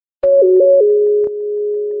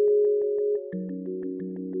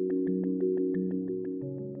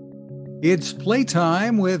It's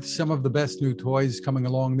playtime with some of the best new toys coming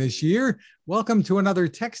along this year. Welcome to another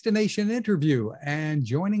Techstination interview. And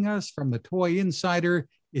joining us from the Toy Insider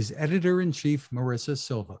is Editor-in-Chief Marissa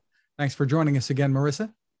Silva. Thanks for joining us again,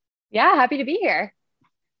 Marissa. Yeah, happy to be here.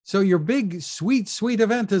 So your big, sweet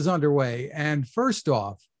event is underway. And first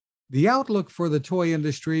off, the outlook for the toy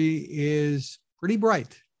industry is pretty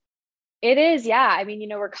bright. It is, yeah. I mean,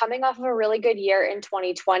 we're coming off of a really good year in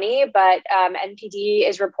 2020, but NPD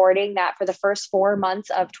is reporting that for the first 4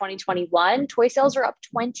 months of 2021, toy sales are up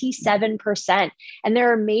 27%. And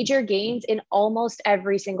there are major gains in almost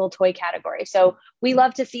every single toy category. So we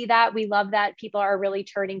love to see that. We love that people are really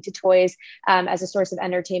turning to toys as a source of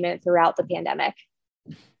entertainment throughout the pandemic.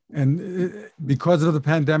 And because of the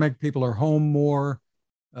pandemic, people are home more,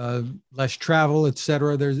 less travel, et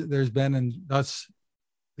cetera. There's been, and thus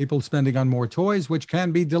people spending on more toys, which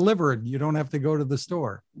can be delivered. You don't have to go to the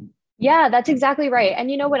store. Yeah, that's exactly right. And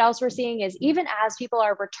you know what else we're seeing is even as people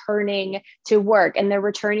are returning to work and they're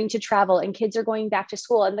returning to travel and kids are going back to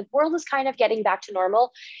school and the world is kind of getting back to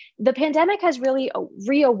normal, the pandemic has really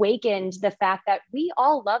reawakened the fact that we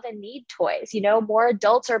all love and need toys. More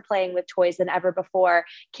adults are playing with toys than ever before.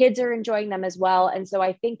 Kids are enjoying them as well. And so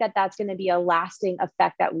I think that that's going to be a lasting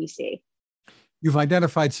effect that we see. You've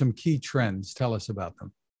identified some key trends. Tell us about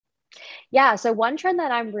them. Yeah, so one trend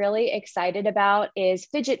that I'm really excited about is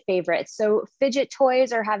fidget favorites. So fidget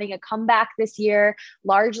toys are having a comeback this year,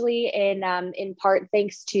 largely in part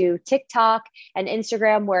thanks to TikTok and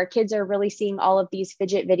Instagram, where kids are really seeing all of these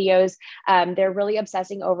fidget videos. They're really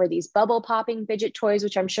obsessing over these bubble popping fidget toys,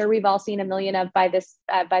 which I'm sure we've all seen a million of by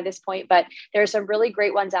this point. But there are some really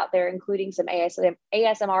great ones out there, including some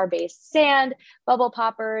ASMR-based sand, bubble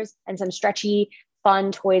poppers, and some stretchy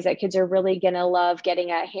fun toys that kids are really going to love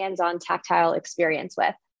getting a hands-on tactile experience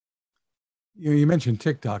with. You mentioned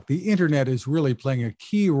TikTok. The internet is really playing a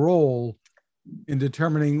key role in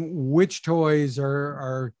determining which toys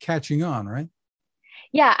are catching on, right?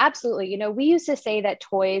 Yeah, absolutely. We used to say that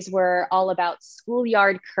toys were all about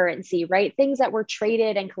schoolyard currency, right? Things that were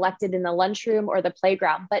traded and collected in the lunchroom or the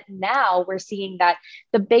playground. But now we're seeing that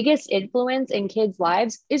the biggest influence in kids'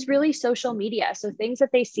 lives is really social media. So things that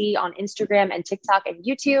they see on Instagram and TikTok and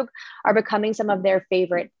YouTube are becoming some of their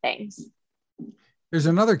favorite things. There's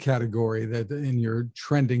another category that in your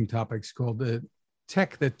trending topics called the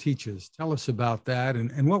tech that teaches. Tell us about that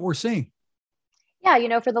and what we're seeing.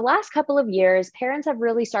 Yeah, for the last couple of years, parents have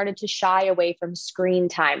really started to shy away from screen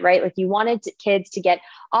time, right? Like you wanted kids to get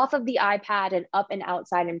off of the iPad and up and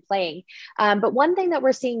outside and playing. But one thing that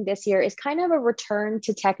we're seeing this year is kind of a return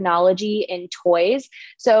to technology in toys.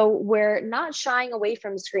 So we're not shying away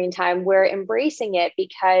from screen time, we're embracing it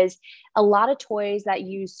because a lot of toys that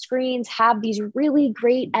use screens have these really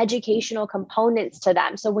great educational components to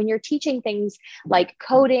them. So when you're teaching things like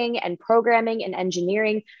coding and programming and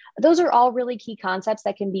engineering, those are all really key concepts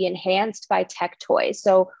that can be enhanced by tech toys.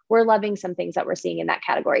 So we're loving some things that we're seeing in that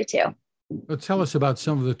category too. But tell us about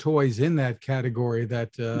some of the toys in that category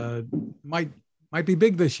that might be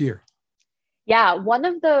big this year. Yeah, one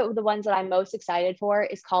of the ones that I'm most excited for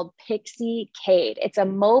is called Pixie-Cade. It's a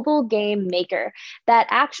mobile game maker that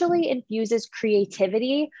actually infuses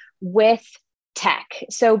creativity with tech.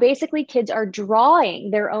 So basically, kids are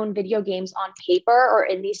drawing their own video games on paper or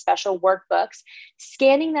in these special workbooks,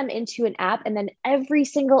 scanning them into an app, and then every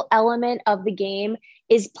single element of the game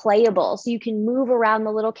is playable. So you can move around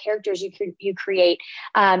the little characters you create.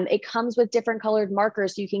 It comes with different colored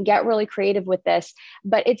markers, so you can get really creative with this.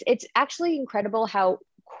 But it's actually incredible how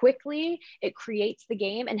quickly it creates the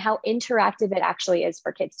game and how interactive it actually is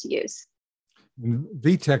for kids to use.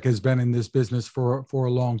 VTech has been in this business for a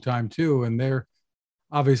long time too, and they're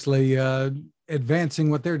obviously advancing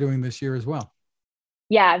what they're doing this year as well.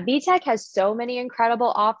 Yeah, VTech has so many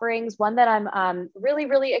incredible offerings. One that I'm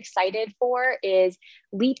really excited for is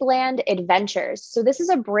Leapland Adventures. So this is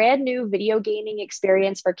a brand new video gaming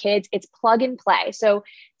experience for kids. It's plug and play. So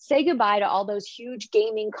say goodbye to all those huge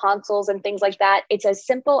gaming consoles and things like that. It's as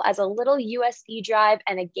simple as a little USB drive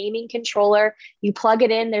and a gaming controller. You plug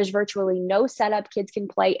it in, there's virtually no setup. Kids can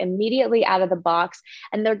play immediately out of the box,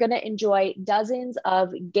 and they're going to enjoy dozens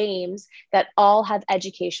of games that all have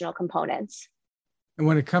educational components. And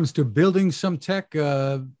when it comes to building some tech,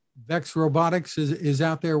 Vex Robotics is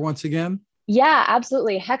out there once again. Yeah,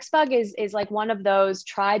 absolutely. Hexbug is like one of those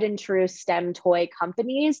tried and true STEM toy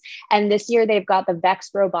companies. And this year they've got the Vex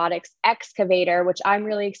Robotics excavator, which I'm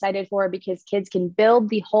really excited for because kids can build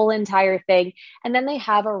the whole entire thing. And then they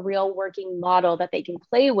have a real working model that they can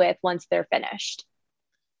play with once they're finished.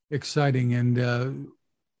 Exciting. And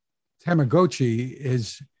Tamagotchi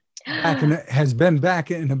has been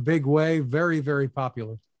back in a big way. Very, very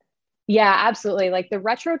popular. Yeah, absolutely. Like the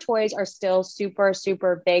retro toys are still super,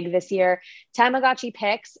 super big this year. Tamagotchi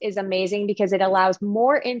Pix is amazing because it allows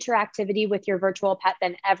more interactivity with your virtual pet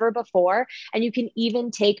than ever before. And you can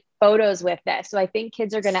even take photos with this. So I think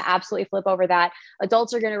kids are going to absolutely flip over that.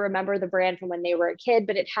 Adults are going to remember the brand from when they were a kid,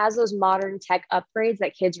 but it has those modern tech upgrades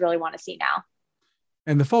that kids really want to see now.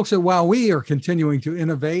 And the folks at WowWee are continuing to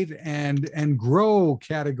innovate and grow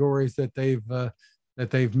categories that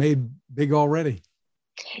they've made big already.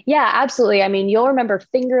 Yeah, absolutely. I mean, you'll remember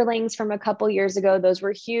fingerlings from a couple years ago. Those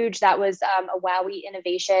were huge. That was a Wowie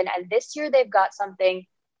innovation. And this year they've got something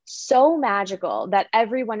so magical that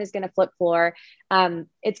everyone is going to flip floor.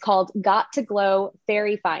 It's called Got to Glow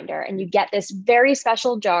Fairy Finder. And you get this very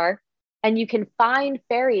special jar and you can find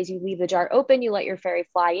fairies. You leave the jar open, you let your fairy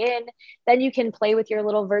fly in. Then you can play with your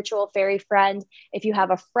little virtual fairy friend. If you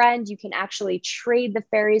have a friend, you can actually trade the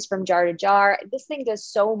fairies from jar to jar. This thing does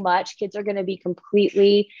so much. Kids are going to be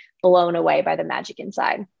completely blown away by the magic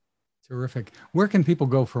inside. Terrific. Where can people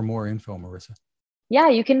go for more info, Marissa? Yeah,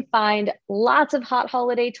 you can find lots of hot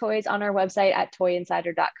holiday toys on our website at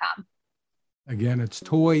toyinsider.com. Again, it's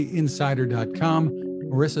toyinsider.com.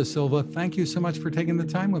 Marissa Silva, thank you so much for taking the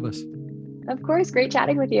time with us. Of course, great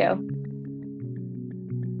chatting with you.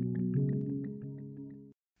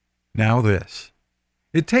 Now this.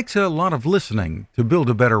 It takes a lot of listening to build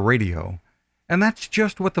a better radio, and that's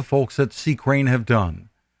just what the folks at C. Crane have done.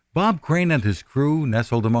 Bob Crane and his crew,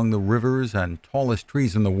 nestled among the rivers and tallest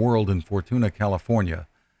trees in the world in Fortuna, California,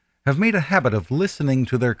 have made a habit of listening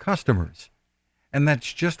to their customers. And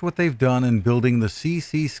that's just what they've done in building the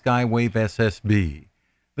CC Skywave SSB,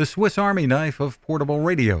 the Swiss Army knife of portable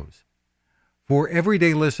radios. For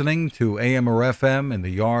everyday listening to AM or FM in the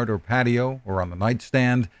yard or patio or on the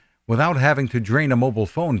nightstand without having to drain a mobile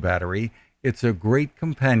phone battery, it's a great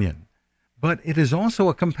companion. But it is also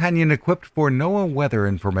a companion equipped for NOAA weather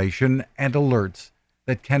information and alerts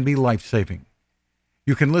that can be life-saving.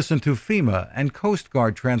 You can listen to FEMA and Coast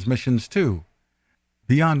Guard transmissions too.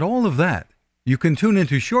 Beyond all of that, you can tune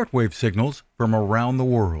into shortwave signals from around the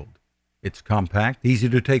world. It's compact, easy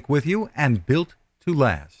to take with you, and built to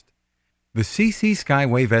last. The CC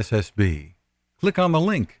Skywave SSB. Click on the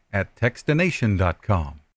link at Techstination.com.